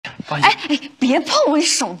哎，别碰我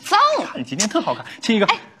手脏了。你今天特好看，亲一个，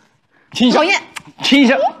亲一下，讨厌，亲一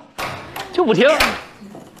下，就不停。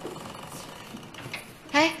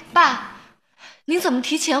哎，爸，您怎么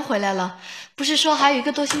提前回来了？不是说还有1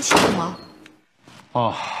个多星期的吗？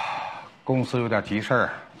哦，公司有点急事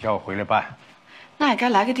儿，叫我回来办。那也该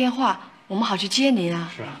来个电话，我们好去接您啊。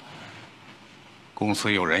是啊。公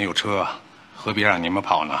司有人有车，何必让你们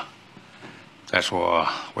跑呢？再说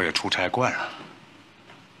我也出差惯了。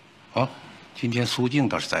哦，今天苏静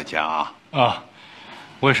倒是在家啊。啊，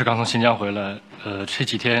我也是刚从新疆回来，这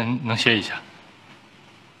几天能歇一下。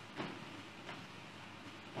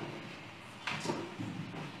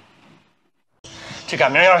这赶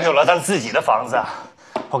明儿要是有了咱自己的房子，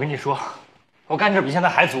我跟你说，我干劲比现在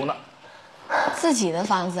还足呢。自己的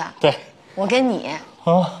房子啊？对，我跟你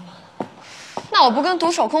啊，那我不跟独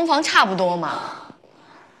守空房差不多吗？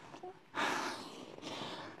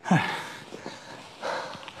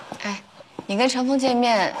哎，你跟陈峰见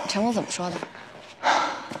面，陈峰怎么说的？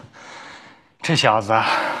这小子啊，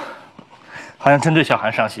好像真对小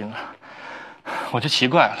韩上心了。我就奇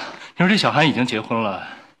怪了，你说这小韩已经结婚了，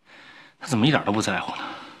他怎么一点都不在乎呢？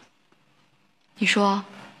你说，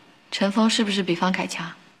陈峰是不是比方凯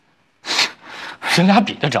强？人俩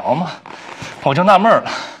比得着吗？我就纳闷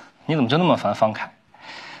了，你怎么就那么烦方凯？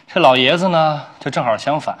这老爷子呢，就正好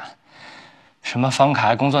相反。什么方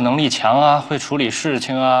凯工作能力强啊，会处理事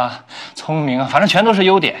情啊，聪明啊，反正全都是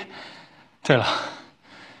优点。对了，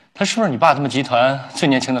他是不是你爸他们集团最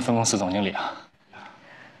年轻的分公司总经理啊？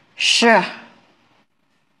是。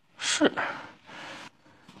是。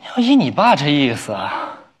要依你爸这意思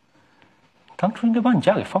啊，当初应该把你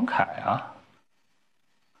嫁给方凯啊。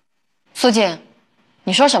苏静，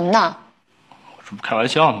你说什么呢？我这不开玩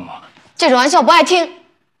笑呢吗？这种玩笑不爱听，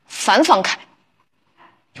烦方凯。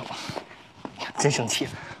哟，真生气，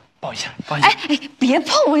抱一下，抱一下。哎，别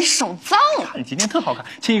碰我手脏了。你今天特好看，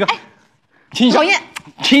亲一个，亲一下，讨厌，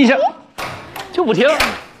亲一下，就不停。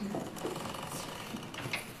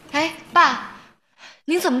哎，爸，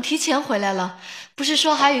您怎么提前回来了？不是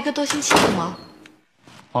说还有1个多星期的吗？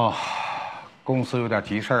哦，公司有点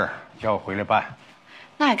急事儿，叫我回来办。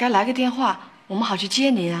那也该来个电话，我们好去接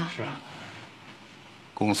您啊。是啊。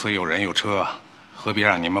公司有人有车，何必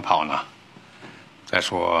让你们跑呢？再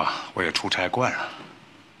说我也出差惯了。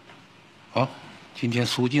哦，今天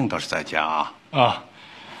苏静倒是在家啊。啊，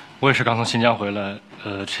我也是刚从新疆回来，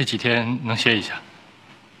这几天能歇一下。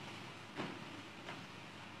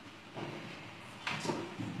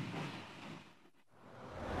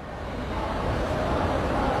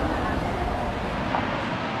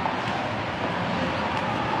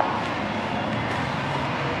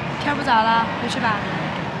天不早了，回去吧。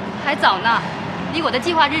还早呢，离我的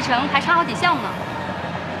计划日程还差好几项呢。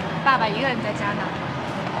爸爸一个人在家呢。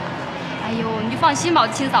哎呦，你就放心吧，我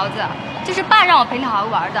的亲嫂子，这是爸让我陪你好好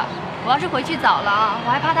玩的。我要是回去早了啊，我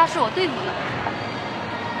还怕他说我对付呢。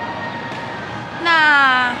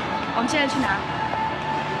那我们现在去哪儿？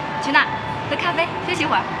去那喝咖啡，休息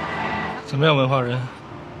会儿。怎么样，文化人？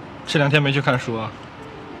这2天没去看书啊？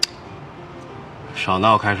少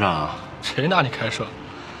拿我开涮啊！谁拿你开涮？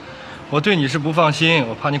我对你是不放心，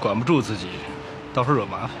我怕你管不住自己，到时候惹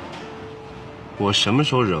麻烦。我什么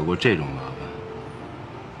时候惹过这种麻烦？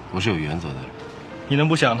我是有原则的人。你能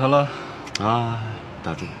不想他了？啊，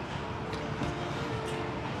大柱，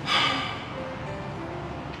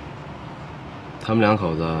他们2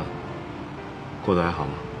口子过得还好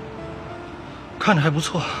吗？看着还不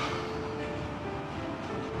错。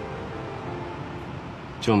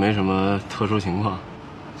就没什么特殊情况？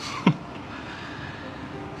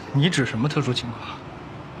你指什么特殊情况？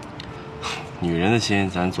女人的心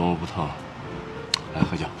咱琢磨不透。来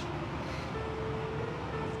喝酒。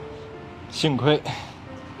幸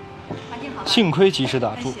亏及时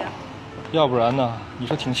打住，要不然呢，你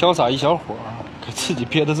说挺潇洒一小伙儿，给自己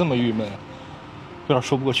憋得这么郁闷，有点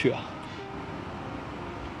说不过去啊。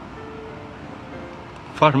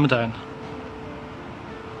发什么呆呢？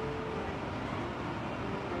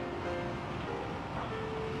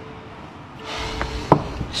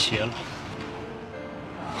邪了。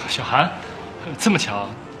小韩，这么巧，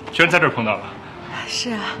居然在这儿碰到了。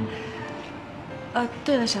是啊。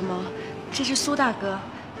对了，什么？这是苏大哥，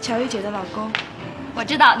乔玉姐的老公。我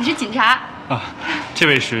知道你是警察。啊，这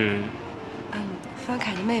位是。方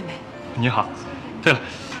凯的妹妹。你好。对了，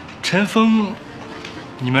陈峰，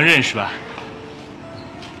你们认识吧？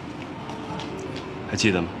还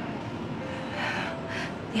记得吗？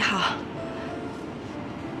你好。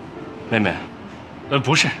妹妹。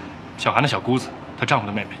不是，小韩的小姑子，她丈夫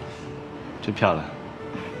的妹妹。真漂亮。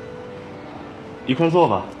一块坐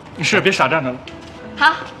吧。是，别傻站着了。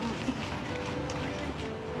好。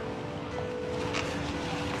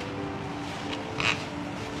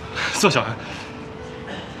坐，小韩。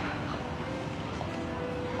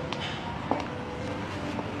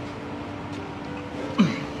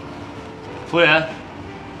服务员，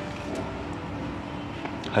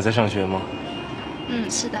还在上学吗？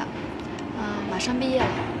是的，马上毕业了。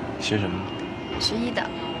学什么？学医的。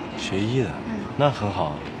学医的。那很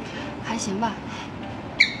好。还行吧。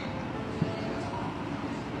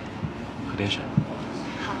喝点水。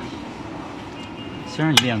好。先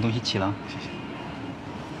让你练的东西齐了，谢谢。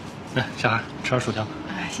来，小韩，吃点薯条。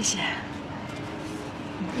谢谢。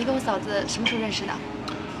你跟我嫂子什么时候认识的？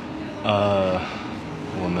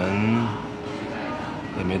我们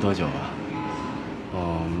也没多久吧。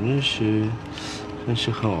我们认识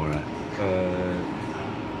很偶然。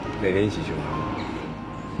哪天一起去玩？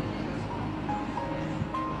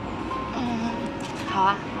好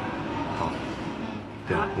啊。好。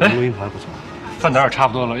对了，你录音棚还不错。饭点也差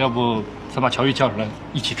不多了，要不咱把乔玉叫出来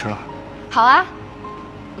一起吃了？好啊。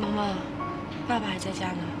妈妈，爸爸还在家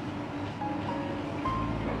呢。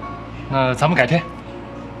那咱们改天。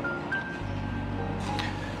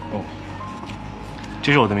哦，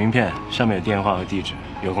这是我的名片，上面有电话和地址，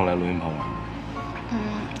有空来录音棚玩。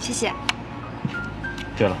谢谢。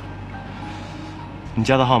对了，你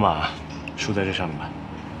家的号码输在这上面吧，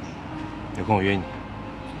有空我约你。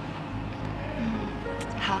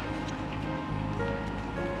好。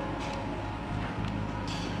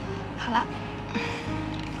好了。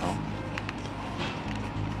好。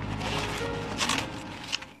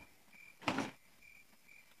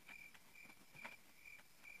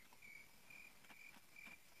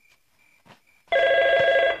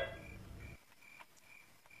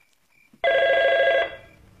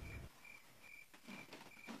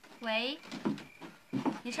喂，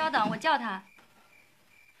你稍等，我叫他。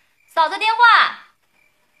嫂子电话，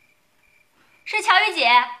是乔玉姐。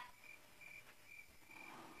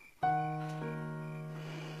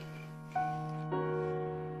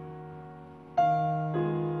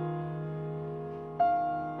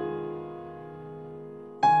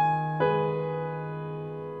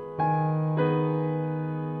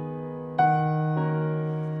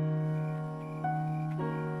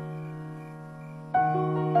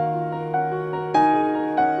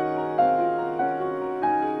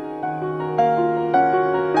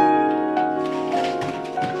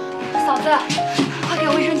快给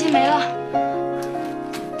我卫生巾没了。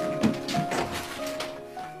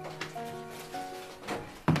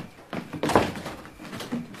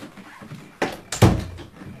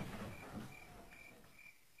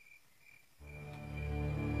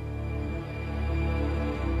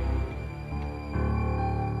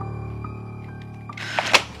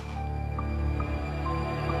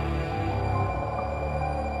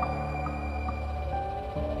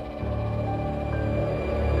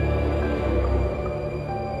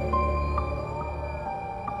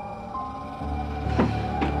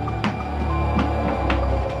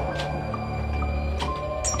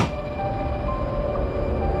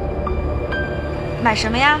买什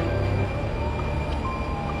么呀？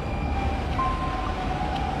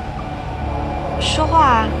说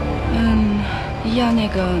话。要那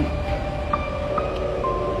个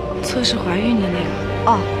测试怀孕的那个。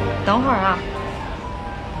哦，等会儿啊。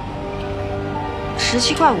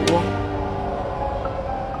17.5块。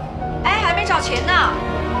哎，还没找钱呢。